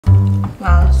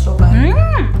Wow, that's so good.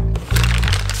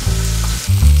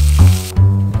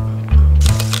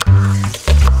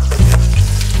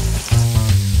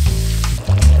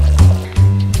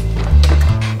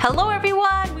 Hello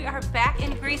everyone, we are back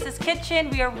in Grace's kitchen.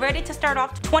 We are ready to start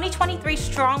off 2023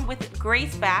 strong with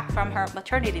Grace back from her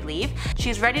maternity leave.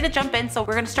 She's ready to jump in, so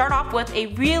we're gonna start off with a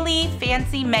really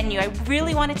fancy menu. I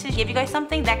really wanted to give you guys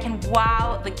something that can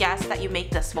wow the guests that you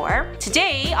make this for.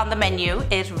 Today on the menu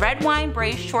is red wine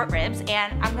braised short ribs,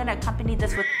 and I'm gonna accompany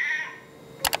this with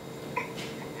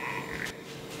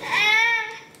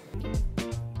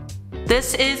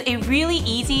This is a really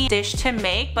easy dish to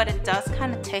make, but it does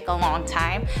kind of take a long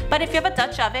time. But if you have a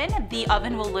Dutch oven, the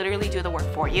oven will literally do the work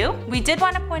for you. We did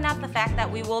want to point out the fact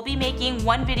that we will be making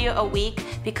one video a week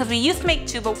because we used to make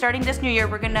two, but starting this new year,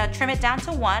 we're gonna trim it down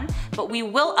to one, but we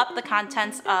will up the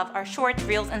contents of our shorts,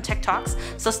 reels, and TikToks.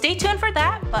 So stay tuned for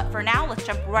that, but for now, let's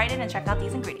jump right in and check out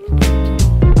these ingredients.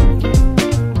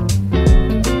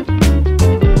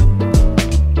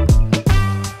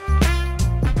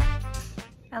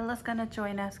 Ella's gonna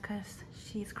join us because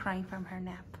she's crying from her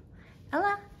nap.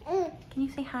 Ella, can you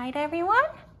say hi to everyone?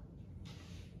 Are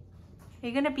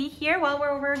you gonna be here while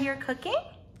we're over here cooking?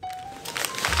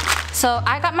 So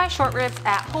I got my short ribs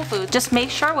at Whole Foods. Just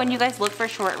make sure when you guys look for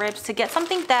short ribs to get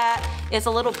something that is a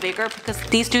little bigger because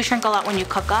these do shrink a lot when you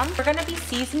cook them. We're gonna be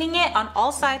seasoning it on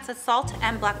all sides with salt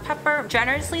and black pepper.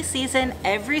 Generously season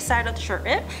every side of the short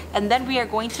rib, and then we are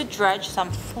going to dredge some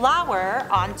flour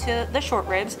onto the short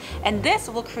ribs, and this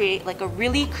will create like a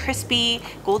really crispy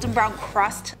golden brown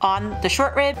crust on the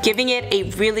short rib, giving it a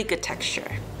really good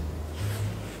texture.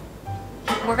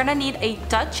 We're gonna need a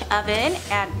Dutch oven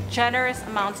and generous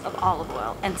amounts of olive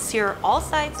oil and sear all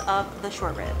sides of the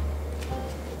short rib.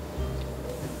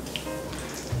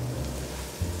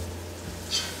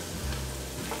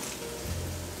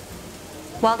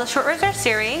 While the short ribs are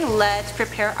searing, let's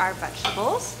prepare our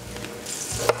vegetables.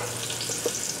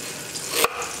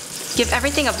 Give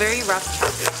everything a very rough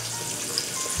chop.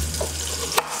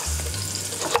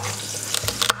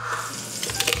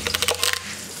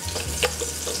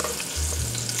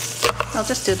 I'll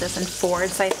just do this in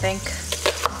fours, I think.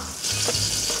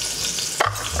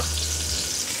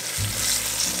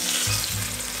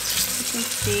 You can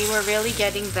see we're really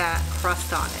getting that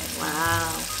crust on it.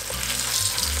 Wow.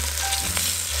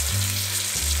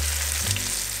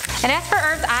 And as for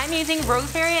herbs, I'm using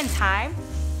rosemary and thyme.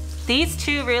 These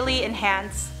two really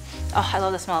enhance, oh, I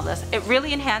love the smell of this. It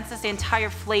really enhances the entire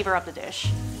flavor of the dish.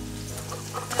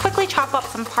 Quickly chop up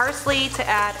some parsley to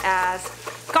add as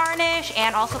garnish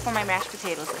and also for my mashed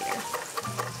potatoes later.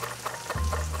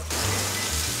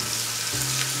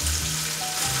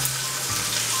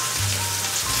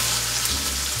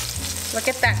 Look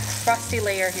at that crusty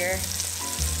layer here.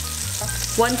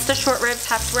 Once the short ribs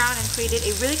have browned and created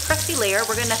a really crusty layer,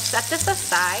 we're gonna set this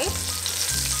aside.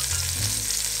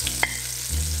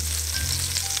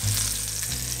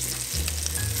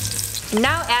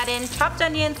 Now add in chopped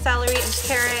onion, celery, and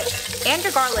carrot, and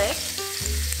your garlic.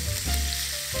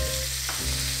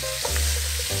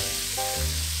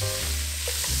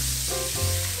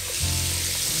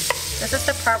 This is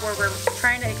the part where we're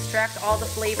trying to extract all the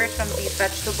flavors from these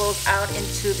vegetables out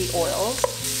into the oils. That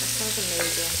smells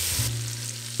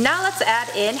amazing. Now let's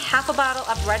add in half a bottle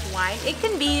of red wine. It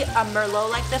can be a Merlot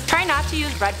like this. Try not to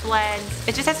use red blends.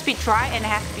 It just has to be dry and it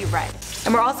has to be red.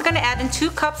 And we're also gonna add in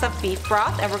 2 cups of beef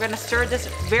broth, and we're gonna stir this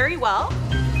very well.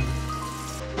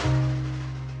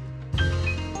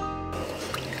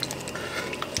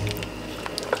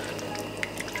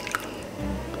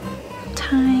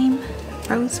 Thyme,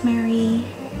 rosemary,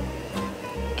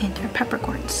 and our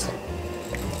peppercorns.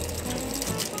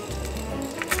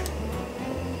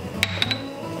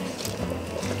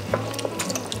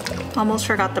 Almost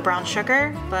forgot the brown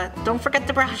sugar, but don't forget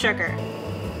the brown sugar.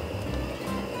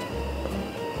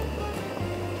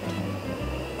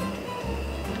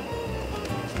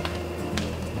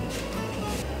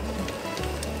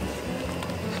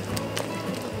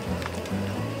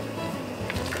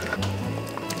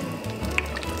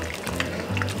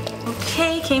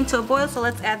 Okay, came to a boil, so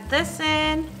let's add this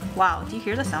in. Wow, do you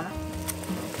hear the sound?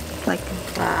 Like,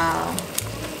 wow.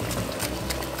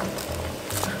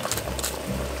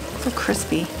 So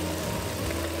crispy.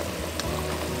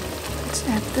 Let's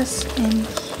add this in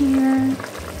here.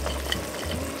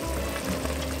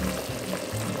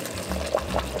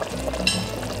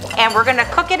 And we're gonna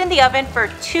cook it in the oven for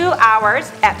 2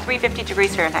 hours at 350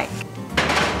 degrees Fahrenheit.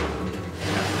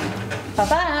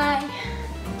 Bye-bye.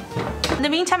 In the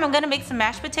meantime, I'm gonna make some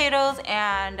mashed potatoes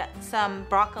and some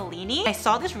broccolini. I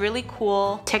saw this really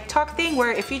cool TikTok thing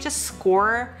where if you just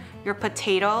score your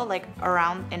potato like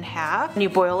around in half and you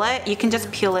boil it, you can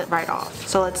just peel it right off.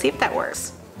 So let's see if that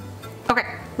works. Okay,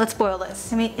 let's boil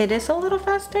this. I mean, it is a little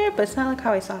faster, but it's not like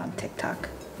how I saw it on TikTok.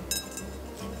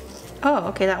 Oh,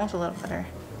 okay, that one's a little better.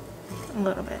 A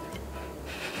little bit.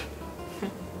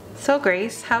 So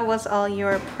Grace, how was all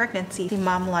your pregnancy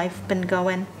mom life been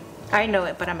going? I know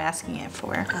it, but I'm asking it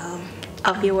for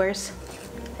our viewers.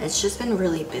 It's just been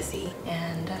really busy,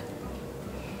 and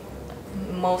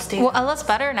most days. Well, Ella's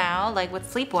better now, like with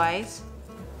sleep-wise.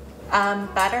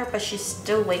 Better, but she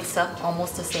still wakes up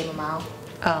almost the same amount.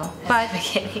 Oh, but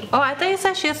I thought you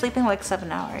said she was sleeping like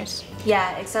 7 hours.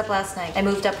 Yeah, except last night I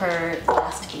moved up her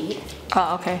last feet.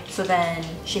 Oh, okay. So then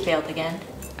she failed again.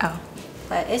 Oh.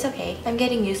 But it's okay. I'm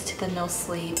getting used to the no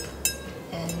sleep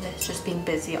and it's just being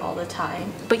busy all the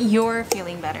time. But you're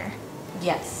feeling better.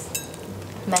 Yes.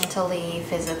 Mentally,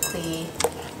 physically,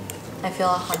 I feel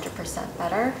 100%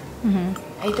 better.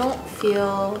 I don't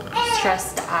feel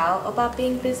stressed out about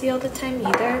being busy all the time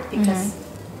either because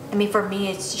I mean, for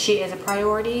me, she is a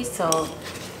priority, so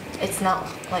it's not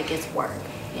like it's work,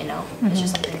 you know? It's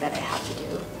just something that I have to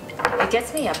do. It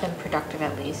gets me up and productive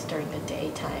at least during the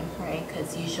daytime, right?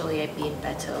 Because usually I'd be in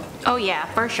bed till oh yeah,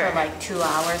 for sure. For like 2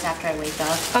 hours after I wake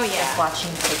up. Oh yeah. Just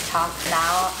watching TikTok.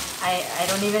 Now I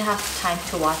don't even have time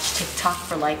to watch TikTok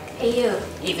for like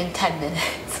even 10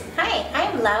 minutes. Hi,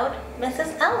 I'm loud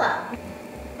Mrs. Ella.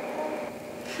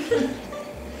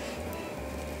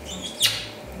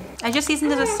 I just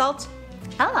seasoned it with salt.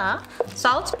 Ella.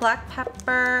 Salt, black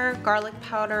pepper, garlic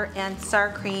powder, and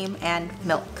sour cream and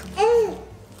milk.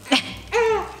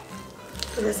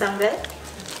 Does it sound good?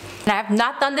 Now, I have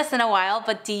not done this in a while,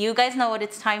 but do you guys know what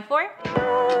it's time for?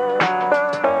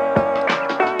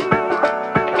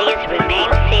 Please remain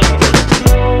seated.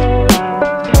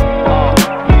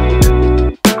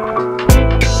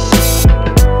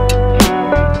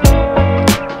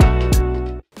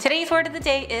 Today's word of the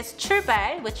day is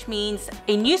출발, which means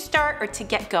a new start or to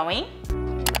get going.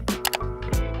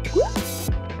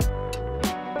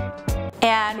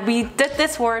 And we did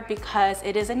this word because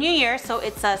it is a new year, so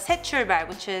it's a 새 출발,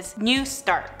 which is new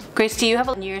start. Grace, do you have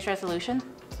a New Year's resolution?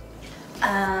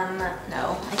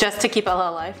 No. Just to keep Ella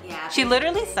alive? Yeah. She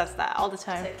literally says that all the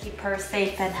time. To keep her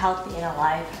safe and healthy and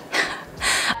alive.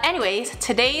 Anyways,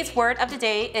 today's word of the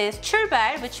day is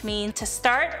출발, which means to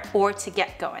start or to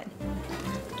get going.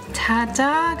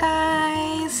 Ta-da,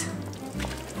 guys!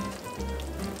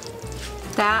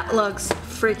 That looks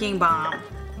freaking bomb.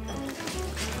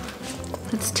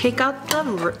 Let's take out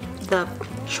the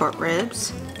short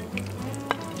ribs.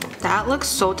 That looks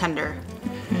so tender.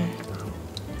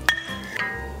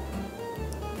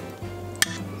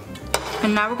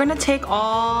 And now we're gonna take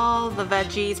all the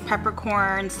veggies,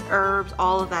 peppercorns, herbs,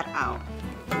 all of that out.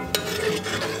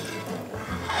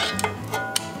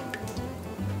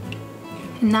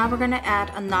 And now we're gonna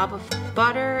add a knob of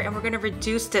butter and we're gonna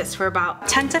reduce this for about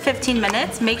 10 to 15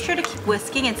 minutes. Make sure to keep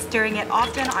whisking and stirring it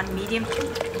often on medium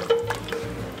heat.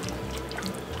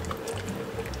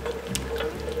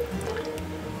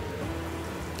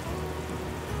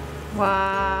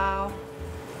 Wow.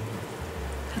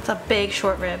 That's a big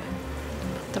short rib.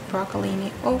 Put the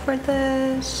broccolini over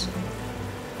this.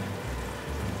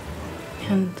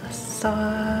 And the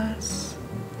sauce.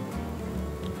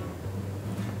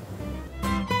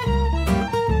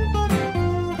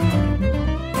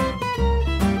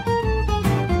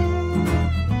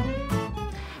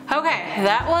 Okay,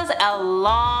 that was a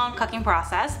long cooking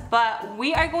process, but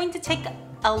we are going to take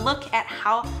a look at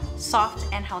how soft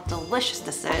and how delicious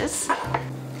this is.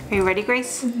 Are you ready,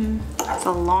 Grace? It's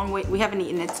a long wait. We haven't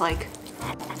eaten. It's like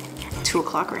 2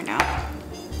 o'clock right now.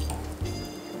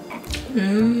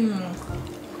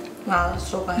 Wow, that's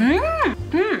so good.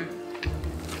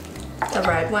 The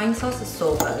red wine sauce is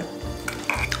so good.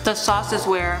 The sauce is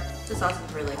where? The sauce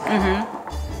is really good.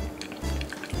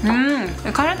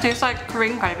 It kind of tastes like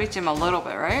Korean galbijjim a little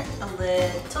bit, right? A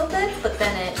little bit, but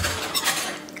then it...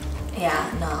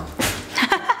 Yeah, no.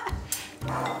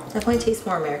 Definitely tastes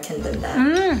more American than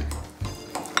that.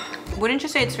 Wouldn't you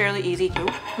say it's fairly easy too?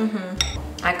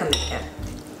 I can make it.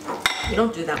 You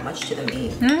don't do that much to the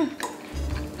meat.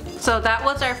 So that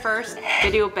was our first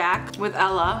video back with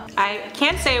Ella. I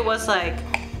can't say it was like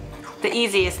the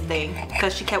easiest thing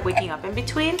because she kept waking up in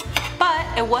between, but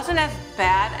it wasn't as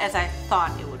bad as I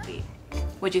thought it would be.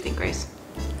 What'd you think, Grace?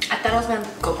 I thought it was gonna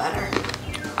go better.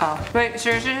 Oh, but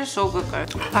seriously, it's so good,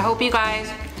 guys. I hope you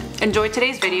guys enjoyed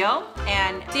today's video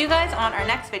and see you guys on our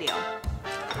next video.